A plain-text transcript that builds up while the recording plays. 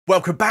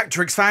Welcome back,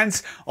 drinks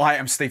fans. I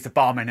am Steve the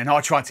Barman and I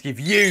try to give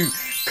you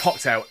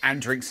cocktail and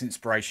drinks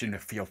inspiration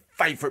for your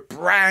favourite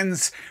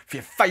brands, for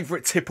your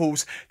favourite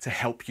tipples, to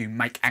help you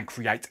make and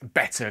create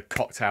better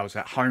cocktails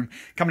at home.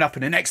 Coming up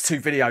in the next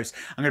two videos,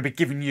 I'm going to be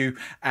giving you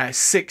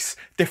 6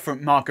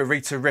 different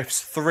Margarita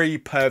riffs, 3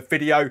 per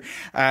video.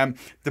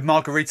 The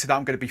Margarita that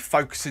I'm going to be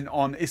focusing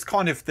on is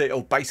kind of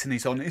or basing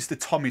these on is the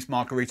Tommy's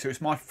Margarita. It's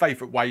my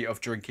favourite way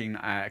of drinking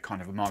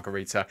kind of a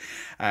margarita.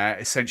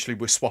 Essentially,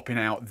 we're swapping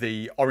out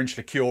the orange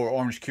liqueur or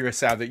orange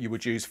curacao that you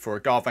would use for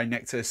agave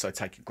nectar, so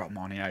taking Grand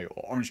Marnier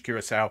or orange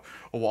curacao,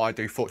 or what I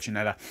do,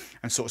 Fortunella,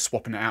 and sort of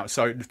swapping it out.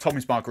 So the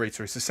Tommy's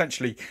Margarita is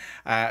essentially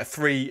a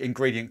 3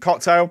 ingredient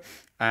cocktail.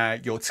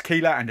 Your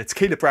tequila, and the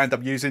tequila brand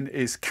I'm using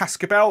is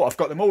Cazcabel. I've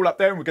got them all up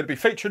there and we're going to be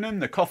featuring them: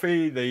 the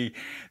coffee, the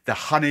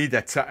honey,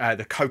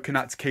 the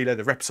coconut tequila,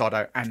 the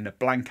reposado and the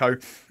blanco.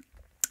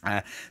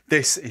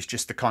 This is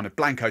just the kind of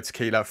blanco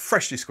tequila,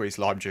 freshly squeezed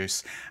lime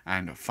juice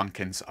and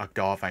Funkin's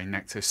agave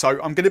nectar. So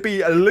I'm going to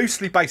be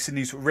loosely basing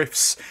these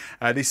riffs,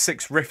 these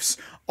 6 riffs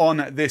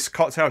on this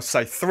cocktail.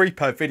 Say 3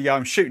 per video.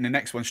 I'm shooting the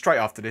next one straight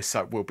after this,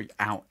 so it will be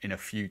out in a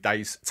few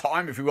days'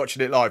 time if you're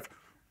watching it live.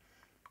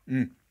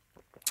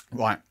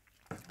 Right.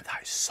 That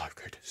is so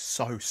good,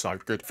 so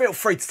good. Feel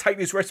free to take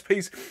these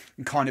recipes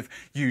and kind of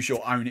use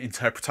your own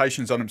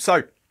interpretations on them.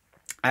 So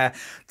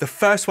the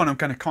first one I'm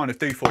going to kind of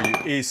do for you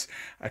is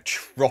a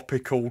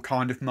tropical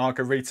kind of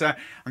margarita.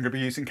 I'm going to be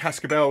using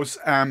Cazcabel's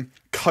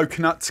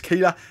coconut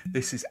tequila.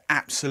 This is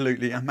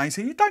absolutely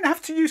amazing. You don't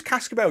have to use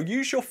Cazcabel.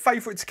 Use your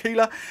favourite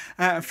tequila.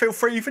 Feel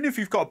free, even if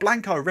you've got a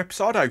blanco or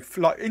reposado,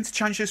 like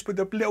interchange this with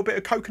a little bit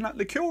of coconut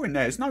liqueur in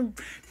there. There's no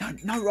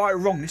right or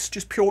wrong. This is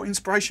just pure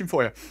inspiration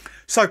for you.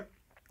 So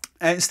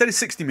instead of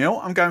 60 ml,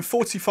 I'm going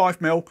 45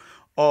 ml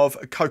of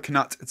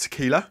coconut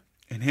tequila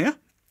in here.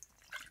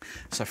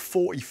 So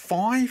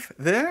 45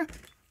 there.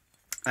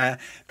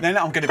 Then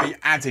I'm going to be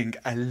adding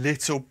a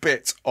little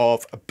bit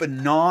of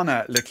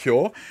banana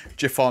liqueur,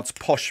 Giffard's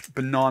Posh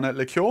banana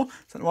liqueur.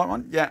 Is that the right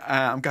one? Yeah,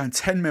 I'm going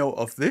 10 ml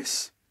of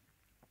this.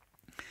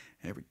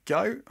 Here we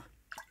go.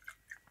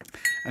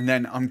 And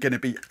then I'm going to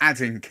be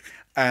adding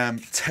 10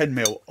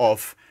 ml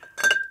of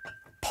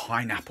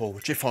pineapple,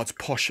 Giffard's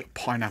Posh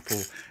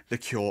pineapple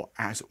liqueur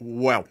as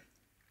well.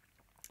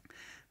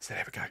 So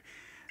there we go.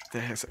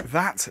 There's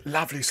that.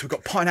 Lovely. So we've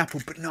got pineapple,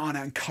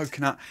 banana and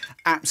coconut.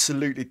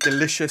 Absolutely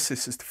delicious.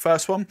 This is the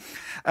first one.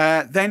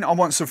 Then I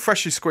want some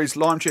freshly squeezed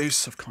lime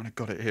juice. I've kind of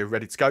got it here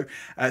ready to go.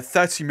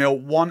 30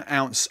 ml, 1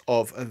 ounce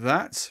of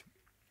that.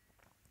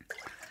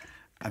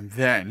 And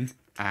then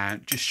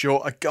just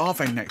your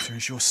agave nectar.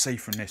 As you'll see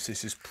from this,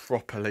 this is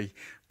properly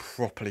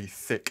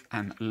thick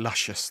and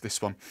luscious,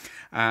 this one.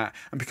 And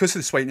because of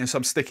the sweetness,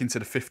 I'm sticking to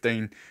the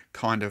 15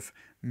 kind of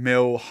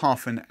ml,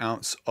 half an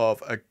ounce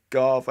of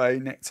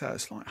agave nectar.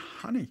 It's like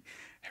honey.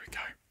 Here we go.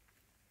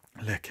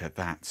 Look at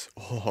that.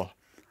 Oh,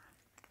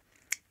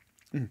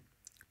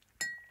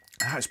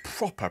 that's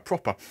proper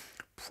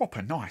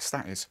nice.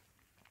 That is.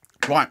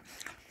 Right.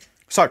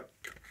 So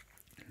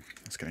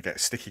it's going to get a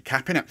sticky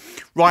cap in it.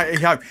 Right, here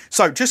you go.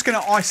 So just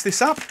going to ice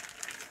this up.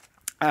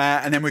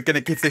 And then we're going to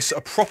give this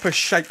a proper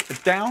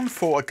shake down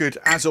for a good,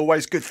 as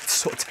always, good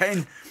sort of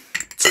 10,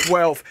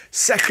 12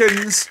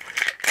 seconds.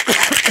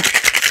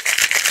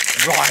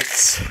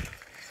 Right.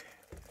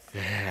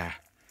 There.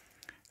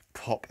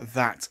 Pop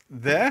that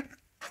there.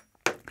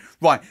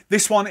 Right,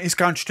 this one is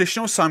going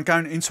traditional, so I'm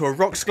going into a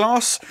rocks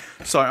glass.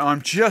 So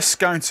I'm just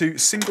going to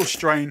single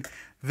strain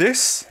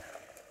this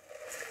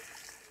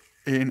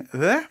in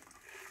there.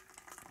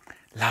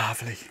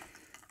 Lovely.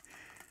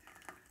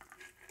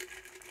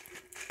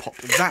 Pop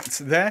that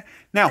there.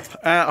 Now,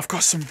 I've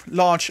got some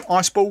large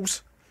ice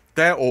balls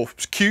there, or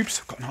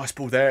cubes. I've got an ice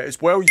ball there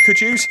as well you could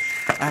use.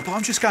 But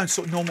I'm just going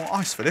sort of normal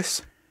ice for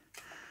this.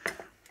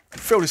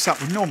 Fill this up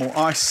with normal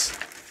ice.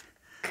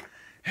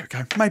 There we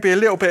go. Maybe a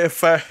little bit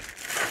of, I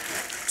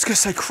was going to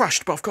say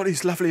crushed, but I've got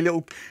these lovely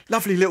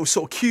little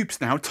sort of cubes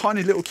now,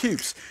 tiny little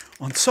cubes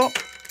on top.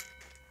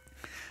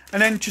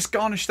 And then just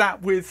garnish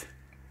that with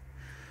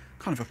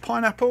kind of a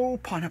pineapple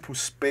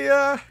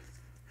spear.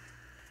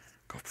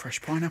 Got fresh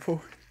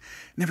pineapple.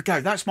 And there we go.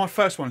 That's my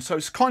first one. So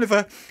it's kind of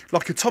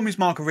like a Tommy's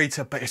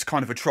Margarita, but it's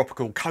kind of a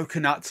tropical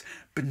coconut,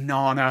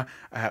 banana,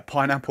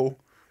 pineapple.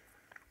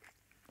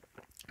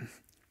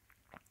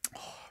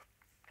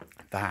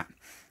 That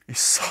is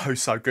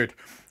so good.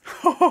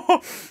 I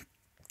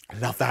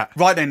love that.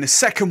 Right then, the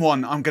second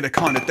one I'm going to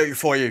kind of do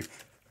for you.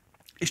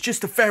 It's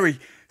just a very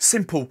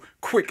simple,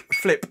 quick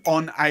flip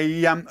on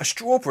a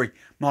strawberry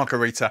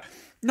margarita.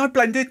 No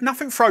blended,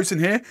 nothing frozen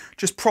here,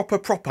 just proper.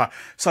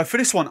 So for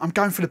this one, I'm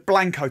going for the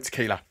blanco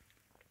tequila,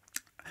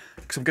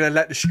 because I'm going to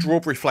let the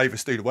strawberry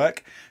flavours do the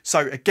work.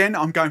 So again,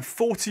 I'm going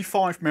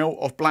 45 ml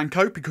of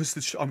blanco,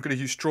 because I'm going to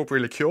use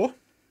strawberry liqueur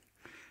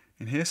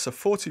in here. So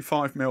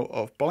 45 ml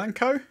of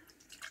blanco.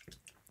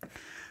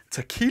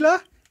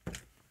 Tequila.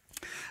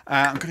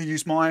 I'm going to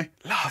use my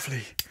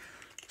lovely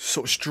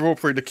sort of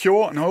strawberry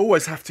liqueur, and I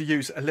always have to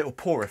use a little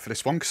pourer for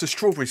this one because the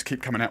strawberries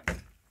keep coming out.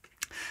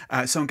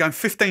 So I'm going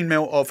 15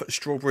 ml of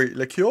strawberry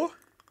liqueur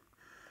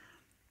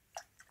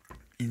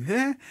in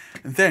there.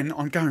 And then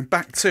I'm going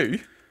back to,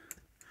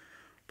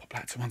 pop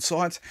that to one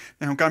side.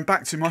 Then I'm going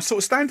back to my sort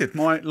of standard,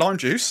 my lime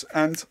juice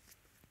and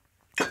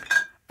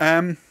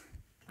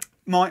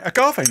my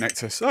agave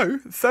nectar. So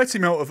 30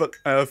 ml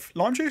of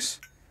lime juice.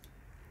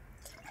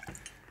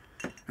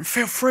 And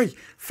feel free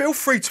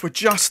to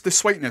adjust the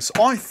sweetness.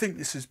 I think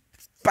this is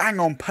bang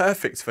on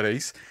perfect for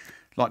these.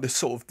 Like the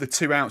sort of the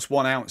 2 ounce,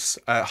 1 ounce,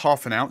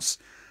 half an ounce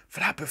for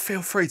that, but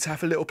feel free to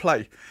have a little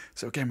play.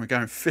 So again, we're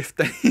going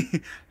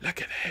 15.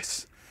 Look at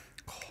this.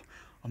 Oh,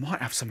 I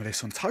might have some of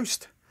this on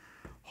toast.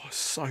 Oh,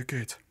 so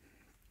good.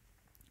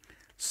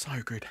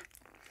 So good.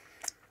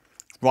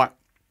 Right,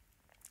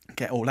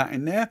 get all that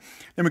in there.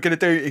 Then we're going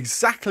to do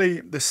exactly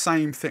the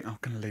same thing. I'm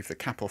going to leave the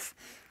cap off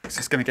because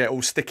it's going to get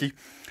all sticky.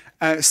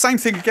 Same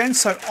thing again,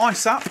 so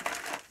ice up.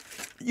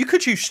 You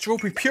could use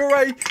strawberry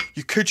puree,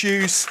 you could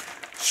use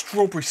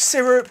strawberry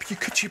syrup, you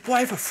could use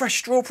whatever, fresh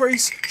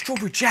strawberries,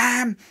 strawberry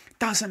jam,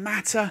 doesn't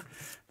matter.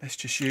 Let's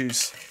just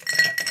use,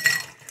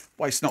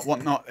 waste not,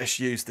 want not, let's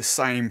use the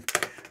same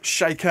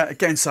shaker.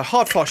 Again, so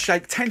hard fast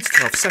shake, 10 to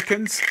 12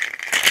 seconds.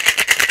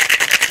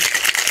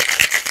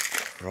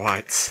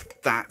 Right,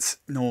 that's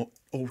not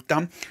all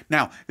done.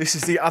 Now, this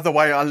is the other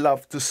way I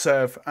love to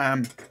serve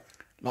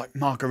like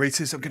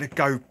margaritas. I'm going to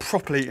go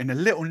properly in a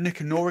little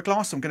Nicanora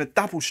glass. I'm going to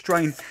double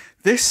strain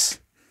this.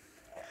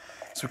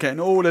 So we're getting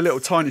all the little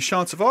tiny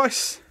shards of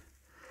ice.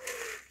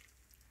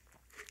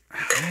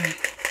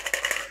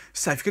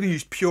 So if you're going to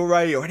use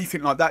puree or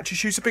anything like that,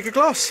 just use a bigger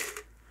glass.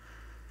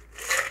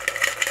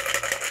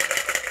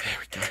 There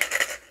we go.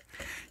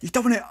 You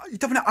don't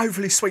want it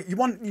overly sweet. You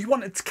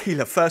want a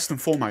tequila first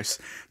and foremost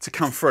to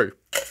come through.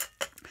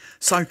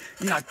 So,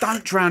 you know,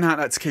 don't drown out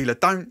that tequila.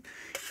 Don't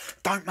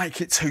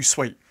make it too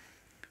sweet.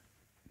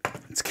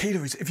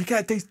 Tequila is, if you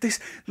get this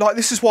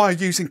is why I'm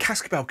using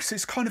Cazcabel, because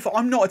it's kind of,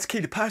 I'm not a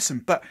tequila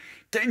person, but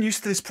getting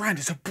used to this brand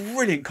is a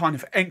brilliant kind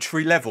of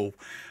entry level,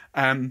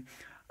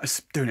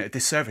 it's doing it a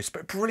disservice,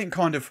 but brilliant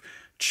kind of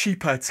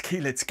cheaper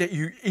tequila to get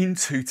you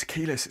into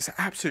tequilas. It's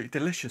absolutely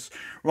delicious.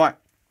 Right,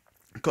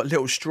 I've got a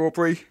little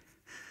strawberry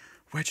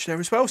wedge there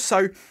as well.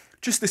 So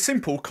just the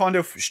simple kind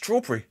of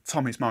strawberry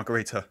Tommy's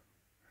margarita.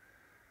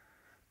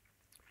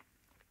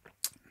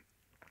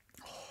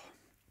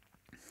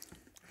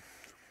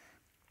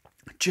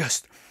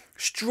 Just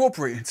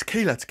strawberry and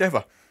tequila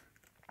together.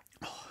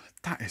 Oh,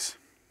 that is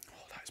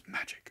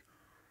magic.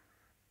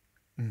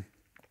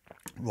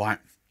 Right,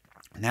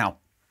 now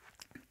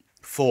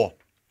for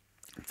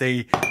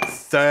the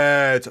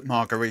third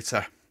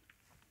margarita.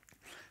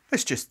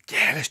 Let's just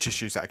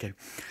use that again.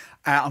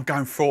 I'm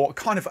going for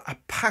kind of a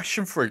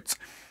passion fruit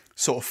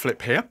sort of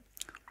flip here.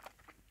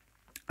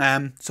 So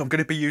I'm going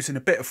to be using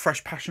a bit of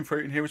fresh passion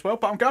fruit in here as well,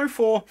 but I'm going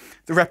for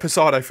the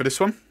Reposado for this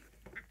one.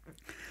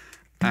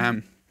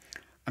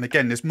 And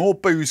again, there's more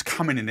booze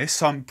coming in this,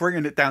 so I'm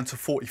bringing it down to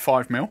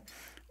 45 ml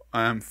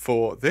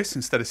for this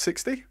instead of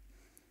 60.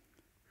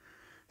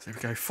 So there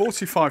we go,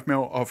 45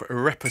 ml of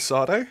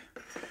Reposado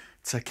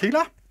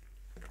tequila.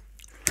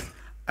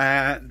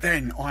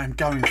 Then I'm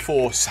going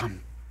for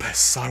some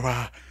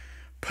Pessoa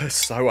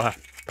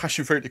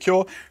passion fruit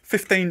liqueur,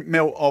 15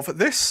 ml of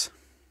this.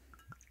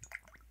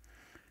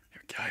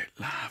 There we go,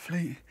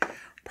 lovely,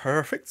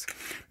 perfect.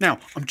 Now,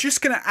 I'm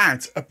just going to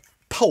add a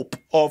pulp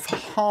of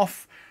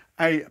half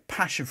a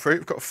passion fruit.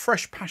 We've got a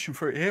fresh passion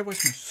fruit here.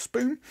 Where's my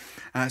spoon?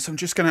 So I'm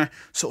just going to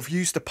sort of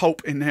use the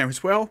pulp in there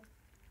as well,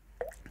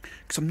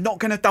 because I'm not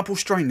going to double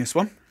strain this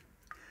one.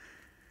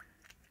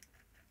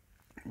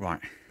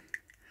 Right,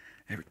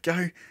 there we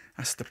go.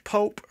 That's the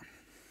pulp.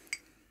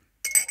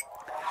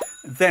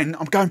 Then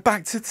I'm going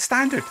back to the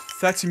standard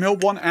 30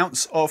 ml, 1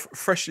 ounce of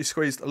freshly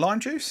squeezed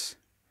lime juice,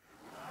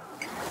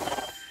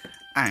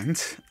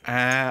 and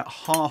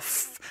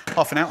half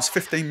an ounce,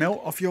 15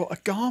 ml of your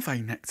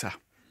agave nectar.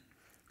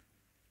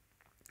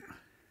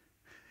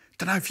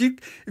 Don't know if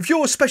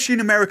you're especially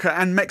in America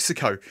and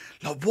Mexico,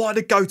 like what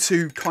are the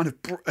go-to kind of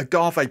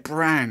agave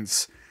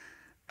brands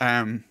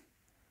that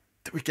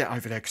we get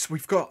over there? Because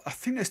we've got, I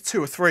think there's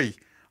 2 or 3.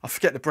 I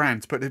forget the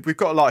brand, but we've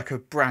got like a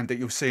brand that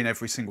you'll see in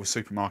every single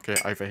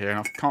supermarket over here, and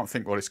I can't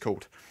think what it's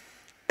called.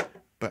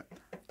 But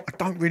I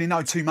don't really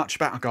know too much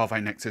about agave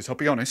nectars, I'll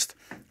be honest.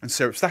 And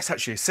syrups, that's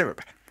actually a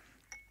syrup.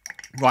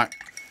 Right,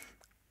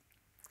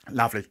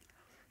 lovely.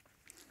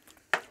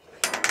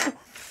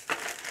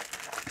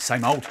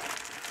 Same old.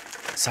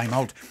 Same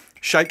old.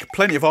 Shake,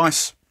 plenty of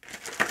ice.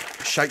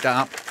 Shake that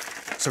up.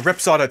 So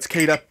Reposado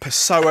tequila,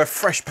 Pessoa,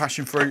 fresh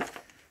passion fruit.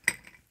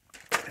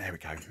 There we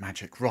go,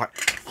 magic. Right,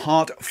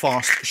 hard,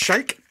 fast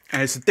shake. And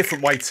there's a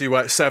different way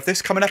to serve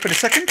this coming up in a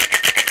second.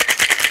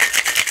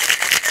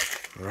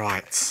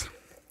 Right,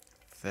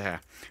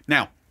 there.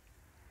 Now,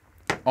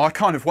 I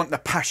kind of want the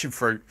passion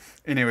fruit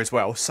in here as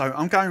well. So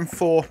I'm going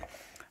for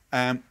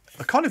a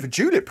kind of a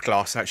julep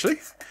glass, actually.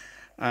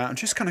 I'm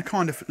just going to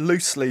kind of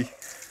loosely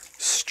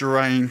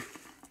strain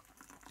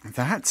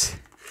that.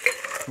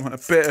 I want a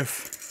bit of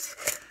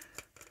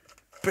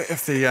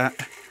the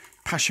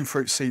passion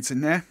fruit seeds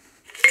in there.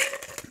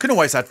 You can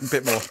always add a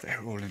bit more.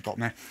 They're all in the bottom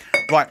there.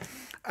 Right,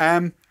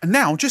 And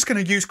now I'm just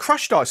going to use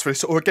crushed ice for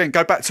this, or again,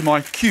 go back to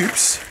my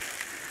cubes.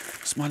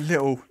 It's my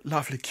little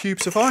lovely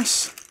cubes of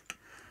ice.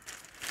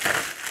 There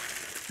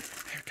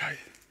we go.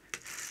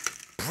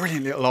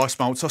 Brilliant little ice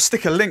molds. I'll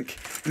stick a link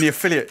in the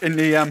affiliate, in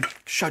the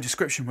show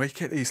description, where you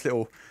get these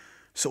little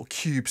sort of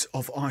cubes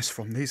of ice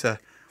from. These are,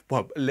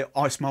 well, little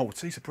ice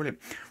molds. These are brilliant.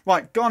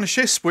 Right, garnish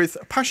this with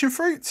passion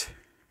fruit.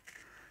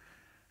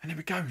 And there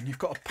we go. And you've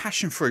got a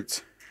passion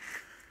fruit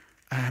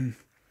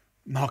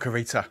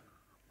margarita.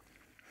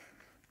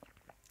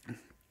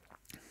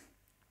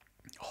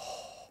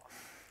 Oh,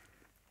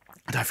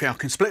 I don't think I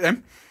can split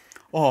them.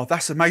 Oh,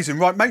 that's amazing.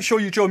 Right, make sure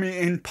you join me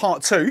in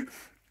part 2.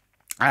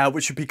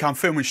 Which will become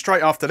filming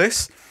straight after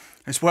this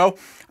as well.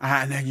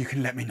 And then you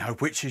can let me know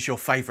which is your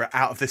favourite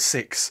out of the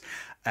 6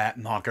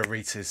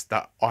 margaritas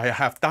that I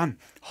have done.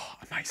 Oh,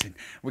 amazing.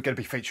 We're going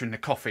to be featuring the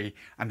coffee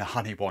and the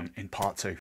honey one in part 2.